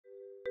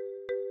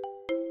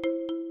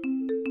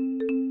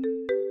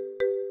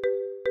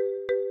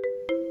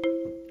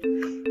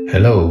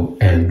Hello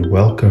and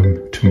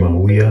welcome to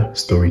Mauya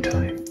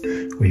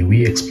Storytime, where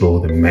we explore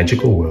the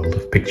magical world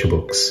of picture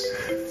books.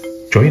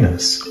 Join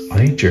us on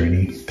a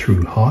journey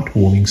through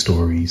heartwarming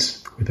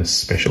stories with a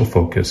special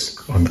focus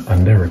on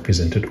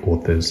underrepresented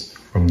authors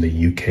from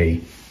the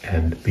UK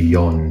and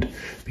beyond,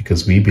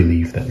 because we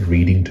believe that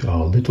reading to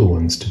our little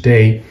ones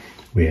today,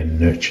 we are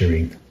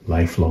nurturing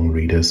lifelong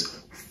readers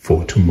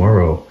for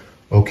tomorrow.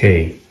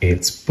 Okay,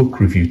 it's book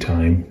review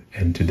time,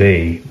 and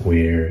today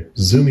we're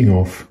zooming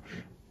off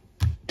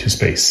to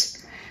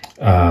space.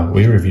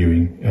 We're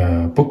reviewing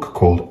a book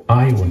called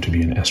I Want to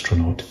Be an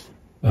Astronaut,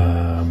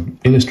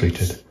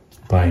 illustrated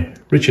by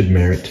Richard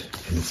Merritt,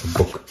 and it's a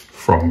book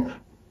from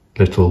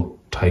Little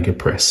Tiger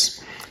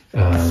Press.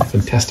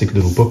 Fantastic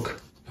little book,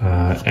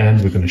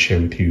 and we're going to share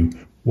with you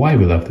why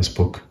we love this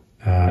book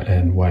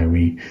and why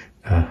we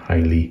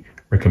highly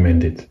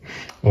recommend it.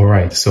 All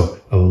right, so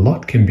a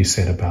lot can be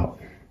said about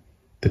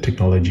the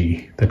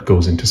technology that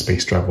goes into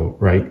space travel,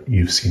 right?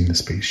 You've seen the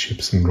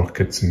spaceships and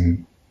rockets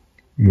and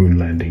moon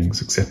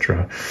landings,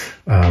 etc.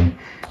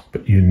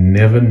 But you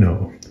never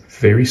know.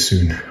 Very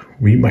soon,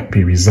 we might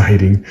be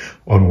residing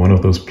on one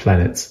of those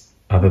planets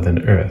other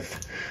than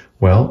Earth.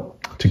 Well,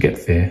 to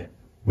get there,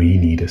 we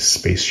need a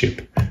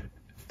spaceship.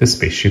 The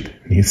spaceship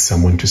needs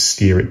someone to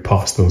steer it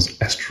past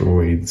those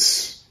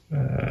asteroids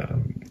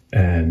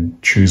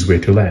and choose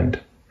where to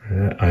land,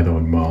 either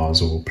on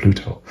Mars or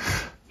Pluto.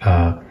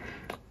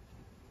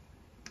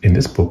 In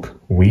this book,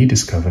 we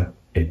discover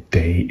a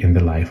day in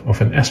the life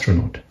of an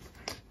astronaut.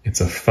 It's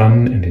a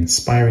fun and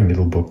inspiring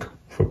little book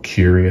for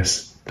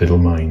curious little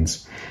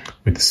minds,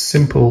 with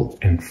simple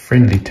and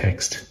friendly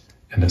text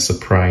and a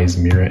surprise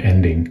mirror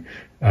ending.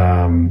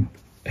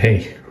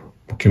 Hey,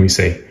 what can we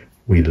say?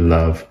 We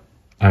love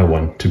I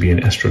Want to Be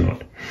an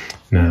Astronaut.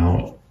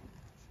 Now,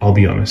 I'll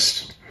be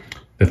honest.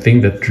 The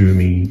thing that drew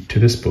me to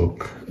this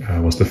book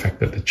was the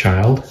fact that the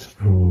child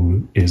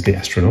who is the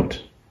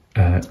astronaut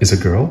is a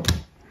girl.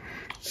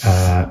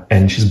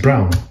 And she's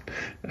brown,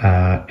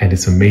 and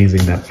it's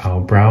amazing that our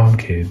brown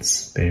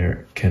kids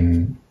there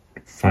can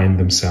find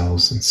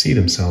themselves and see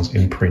themselves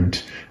in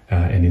print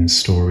and in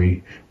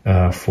story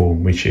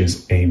form, which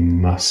is a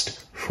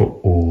must for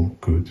all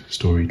good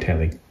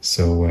storytelling.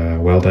 So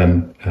well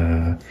done,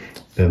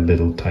 the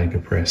Little Tiger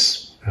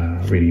Press.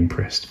 Really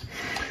impressed.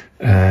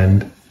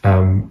 And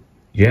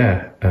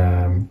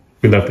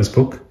we love this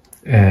book,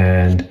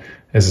 and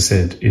as I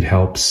said, it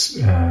helps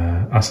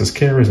us as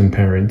carers and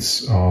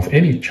parents of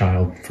any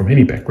child from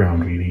any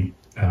background, really,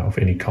 of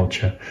any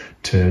culture,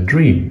 to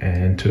dream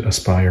and to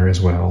aspire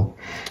as well.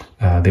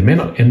 They may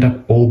not end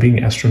up all being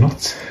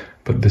astronauts,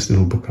 but this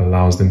little book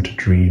allows them to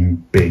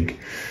dream big.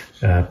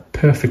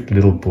 Perfect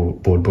little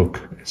board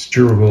book. It's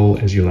durable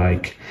as you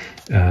like,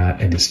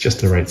 and it's just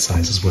the right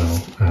size as well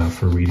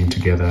for reading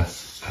together,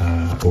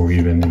 or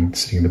even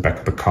sitting in the back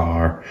of the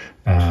car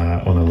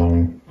on a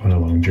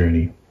long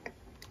journey.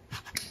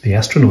 The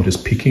astronaut is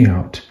peeking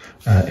out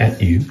at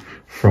you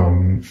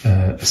from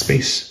a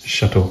space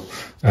shuttle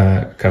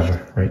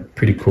cover, right?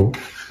 Pretty cool.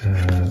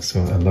 So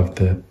I love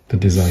the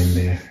design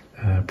there,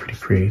 pretty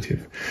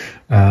creative.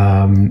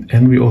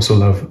 And we also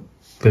love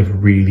the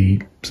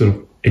really sort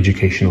of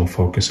educational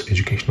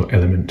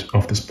element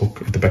of this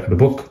book. At the back of the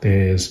book,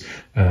 there's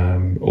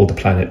all the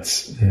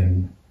planets,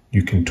 and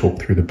you can talk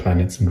through the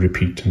planets and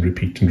repeat and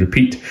repeat and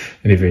repeat,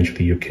 and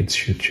eventually your kids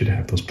should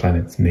have those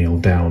planets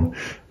nailed down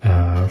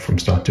from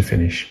start to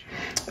finish.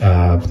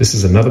 This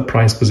is another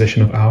prized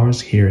possession of ours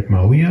here at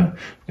Mauya,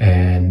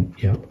 and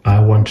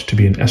I Want to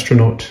Be an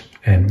Astronaut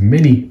and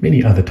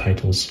many other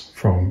titles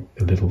from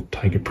the Little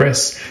Tiger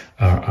Press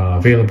are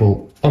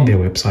available on their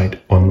website,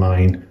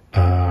 online,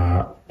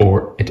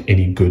 or at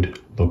any good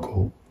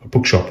local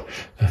bookshop.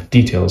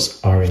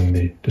 Details are in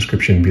the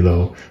description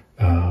below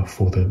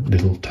for the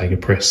Little Tiger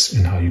Press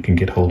and how you can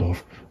get hold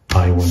of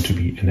I Want to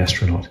Be an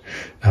Astronaut.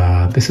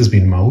 This has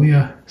been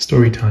Mauya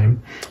Storytime.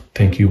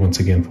 Thank you once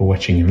again for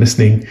watching and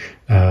listening.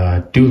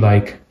 Do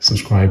like,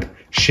 subscribe,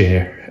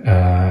 share,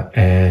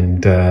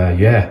 and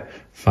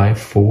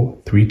 5, 4,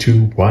 3,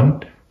 2,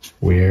 1.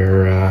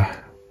 We're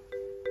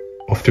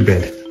off to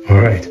bed. All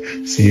right.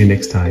 See you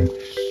next time,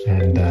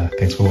 and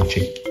thanks for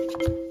watching.